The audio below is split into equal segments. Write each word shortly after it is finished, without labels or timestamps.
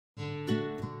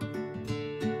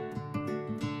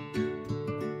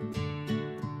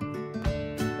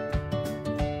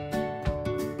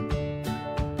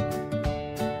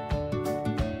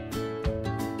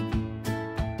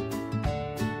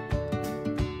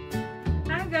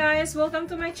guys, welcome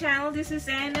to my channel. This is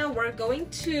Anna. We're going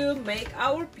to make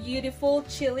our beautiful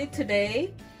chili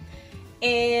today,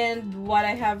 and what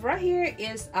I have right here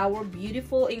is our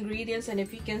beautiful ingredients, and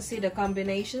if you can see the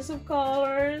combinations of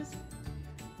colors,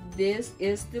 this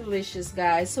is delicious,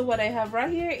 guys. So what I have right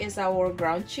here is our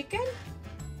ground chicken.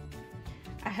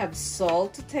 I have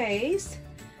salt to taste.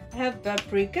 I have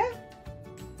paprika,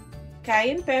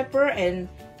 cayenne pepper, and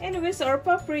anyways, our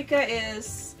paprika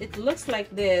is, it looks like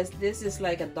this. This is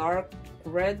like a dark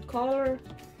red color.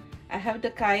 I have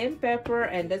the cayenne pepper,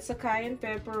 and that's a cayenne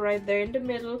pepper right there in the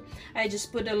middle. I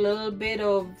just put a little bit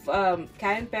of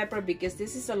cayenne pepper because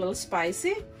this is a little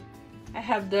spicy. I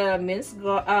have the minced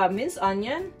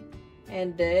onion,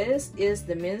 and this is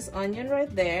the minced onion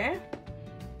right there.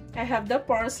 I have the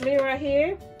parsley right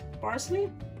here,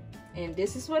 parsley, and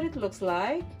this is what it looks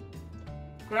like.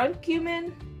 Ground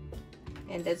cumin,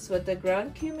 and that's what the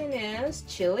ground cumin is.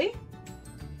 Chili,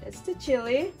 that's the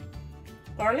chili.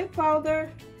 Garlic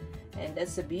powder, and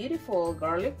that's a beautiful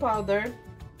garlic powder.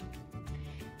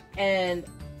 And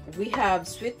we have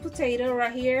sweet potato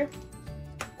right here,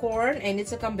 corn, and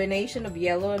it's a combination of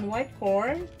yellow and white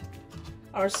corn.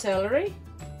 Our celery,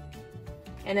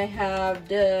 and I have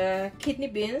the kidney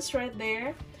beans right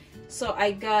there. So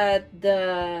I got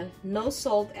the no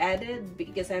salt added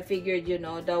because I figured, you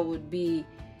know, that would be,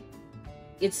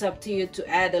 it's up to you to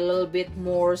add a little bit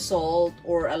more salt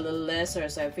or a little lesser.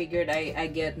 So I figured I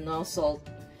get no salt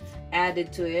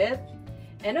added to it.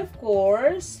 And of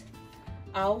course,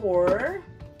 our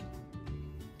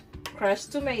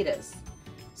crushed tomatoes.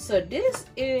 So this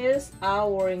is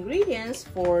our ingredients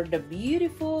for the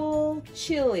beautiful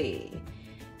chili.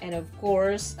 And of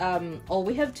course, all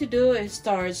we have to do is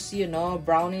start, you know,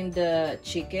 browning the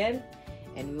chicken,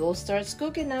 and we will start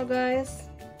cooking now, guys.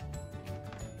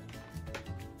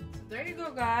 There you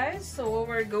go, guys. So what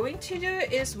we're going to do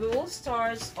is we will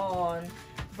start on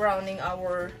browning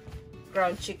our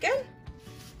ground chicken.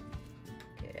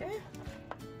 Okay. There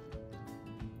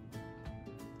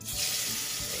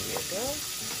you go.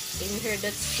 Can you hear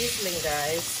that sizzling,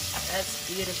 guys?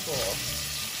 That's beautiful.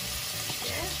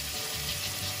 Yeah.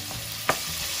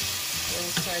 We'll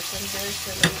start some just a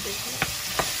little bit more.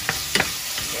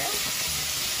 Yeah.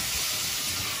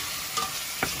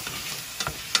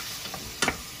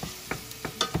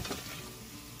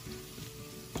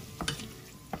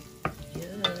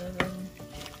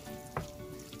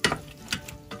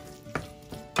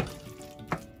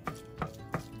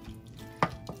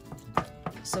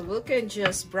 So we can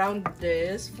just brown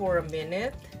this for a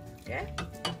minute, okay?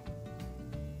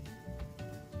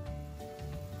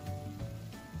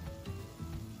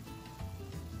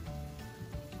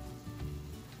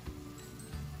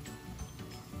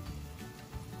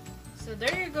 So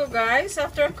there you go, guys.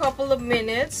 After a couple of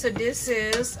minutes, so this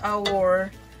is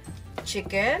our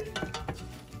chicken.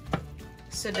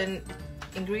 So the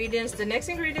ingredients, the next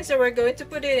ingredients that we're going to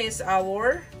put in is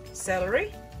our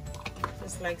celery,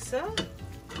 just like so.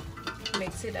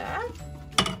 Mix it up.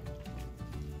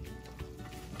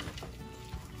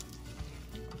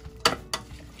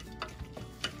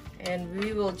 And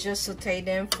we will just saute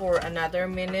them for another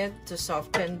minute to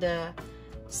soften the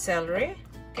celery,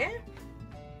 okay?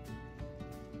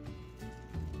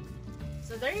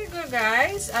 So there you go,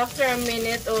 guys. After a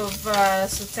minute of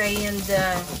sauteing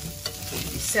the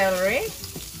celery,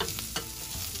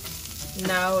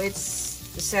 now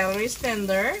the celery is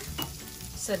tender.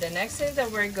 So the next thing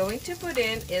that we're going to put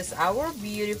in is our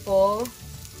beautiful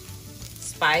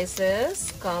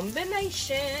spices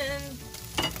combination.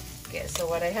 Okay, so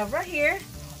what I have right here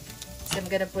is I'm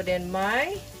gonna put in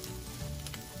my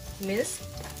minced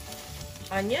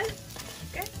onion.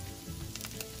 Okay,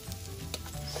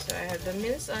 so I have the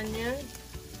minced onion.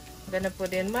 I'm gonna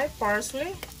put in my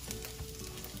parsley,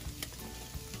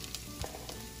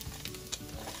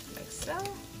 like so.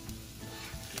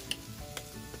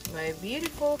 My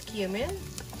beautiful cumin,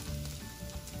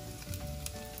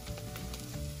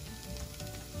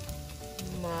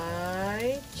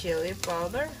 my chili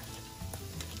powder,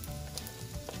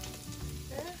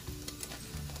 okay.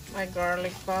 My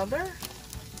garlic powder,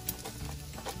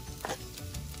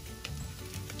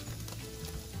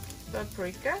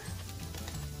 paprika,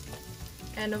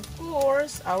 and of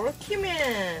course our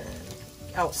cumin.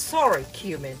 Oh, sorry,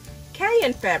 cumin,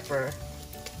 cayenne pepper,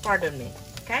 pardon me,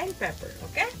 cayenne pepper.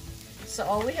 Okay, so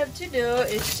all we have to do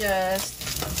is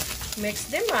just mix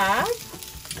them up,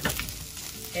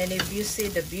 and if you see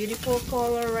the beautiful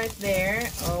color right there,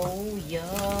 oh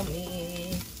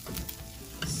yummy,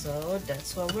 so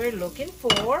that's what we're looking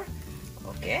for.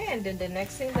 Okay, and then the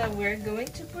next thing that we're going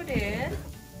to put in,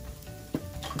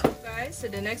 guys, so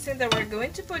the next thing that we're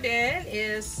going to put in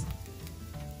is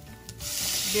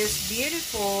these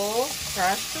beautiful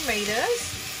crushed tomatoes.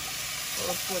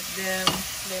 We'll put them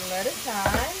little at a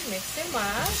time, mix them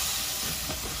up.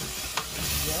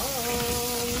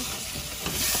 Yum.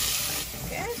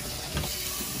 Okay.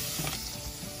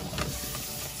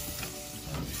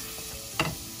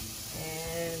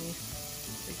 And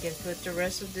we can put the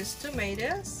rest of these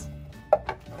tomatoes.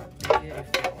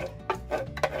 Beautiful.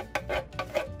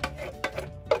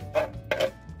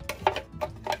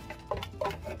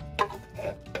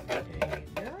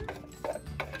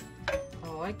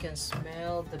 I can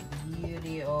smell the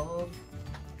beauty of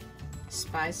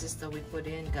spices that we put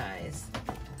in, guys.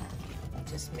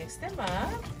 Just mix them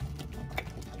up.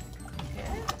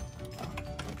 Okay.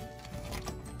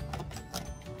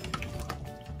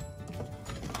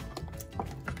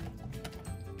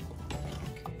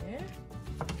 Okay.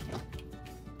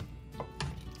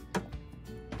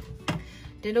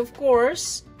 Then of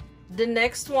course, the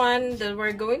next one that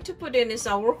we're going to put in is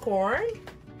our corn.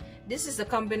 This is a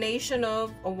combination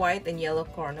of a white and yellow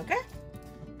corn, okay?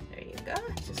 There you go,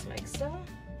 just like so.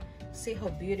 See how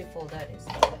beautiful that is,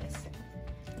 guys.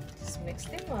 Just mix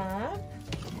them up.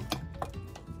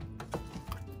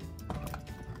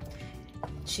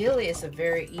 Chili is a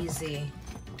very easy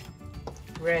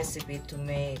recipe to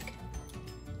make,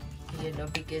 you know,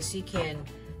 because you can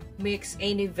mix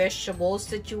any vegetables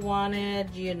that you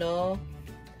wanted, you know.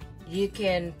 You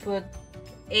can put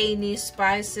any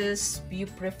spices you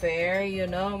prefer, you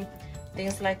know,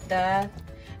 things like that,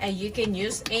 and you can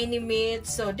use any meat.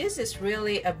 So this is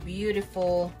really a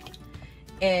beautiful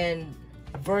and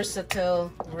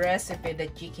versatile recipe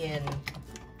that you can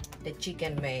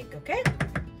make. Okay,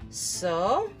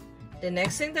 so the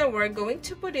next thing that we're going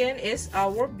to put in is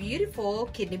our beautiful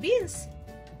kidney beans,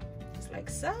 just like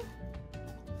so.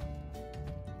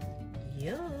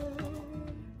 Yum.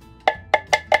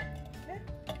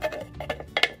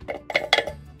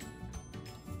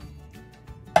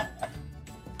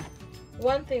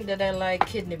 One thing that I like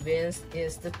kidney beans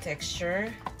is the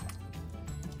texture.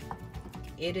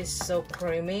 It is so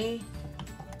creamy,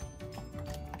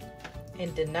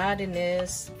 and the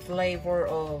nuttiness flavor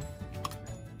of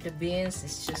the beans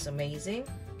is just amazing.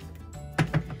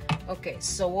 Okay,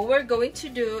 so what we're going to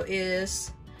do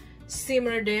is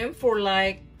simmer them for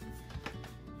like,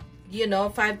 you know,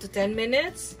 5 to 10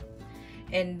 minutes,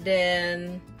 and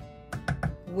then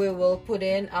we will put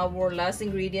in our last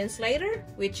ingredients later,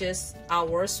 which is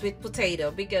our sweet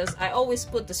potato, because I always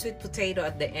put the sweet potato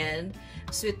at the end.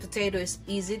 Sweet potato is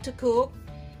easy to cook.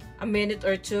 A minute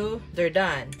or two, they're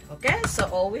done. Okay, so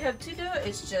all we have to do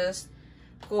is just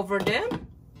cover them,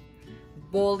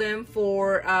 boil them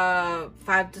for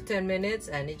 5 to 10 minutes,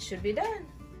 and it should be done.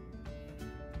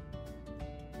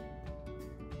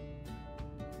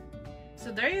 So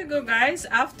there you go, guys.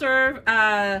 After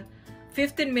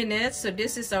 15 minutes, so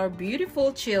this is our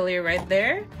beautiful chili right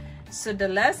there. So the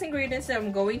last ingredients that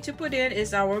I'm going to put in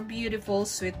is our beautiful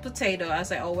sweet potato.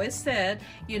 As I always said,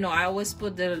 you know, I always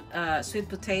put the sweet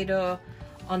potato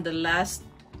on the last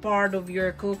part of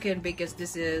your cooking because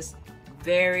this is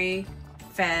very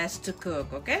fast to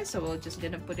cook. Okay, so we're just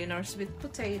gonna put in our sweet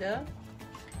potato,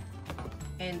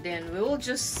 and then we will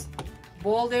just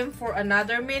boil them for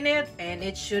another minute, and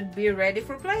it should be ready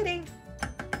for plating.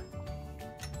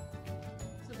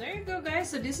 There you go,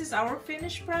 guys. So this is our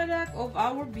finished product of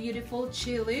our beautiful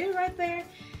chili right there.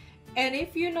 And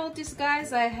if you notice,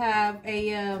 guys, I have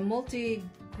a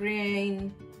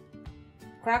multi-grain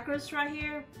crackers right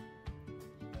here,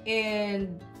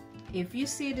 and if you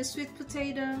see the sweet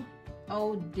potato,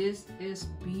 oh, this is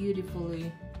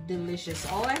beautifully delicious.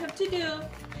 All I have to do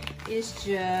is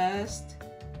just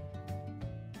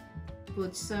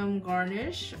put some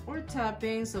garnish or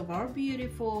toppings of our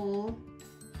beautiful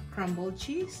crumbled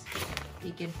cheese.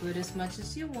 You can put as much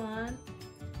as you want,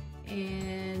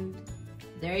 and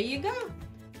there you go.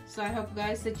 So I hope,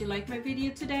 guys, that you like my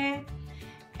video today,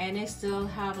 and I still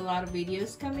have a lot of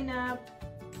videos coming up.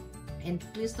 And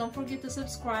please don't forget to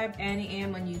subscribe Annie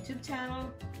M on YouTube channel,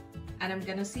 and I'm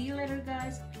gonna see you later,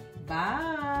 guys.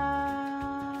 Bye.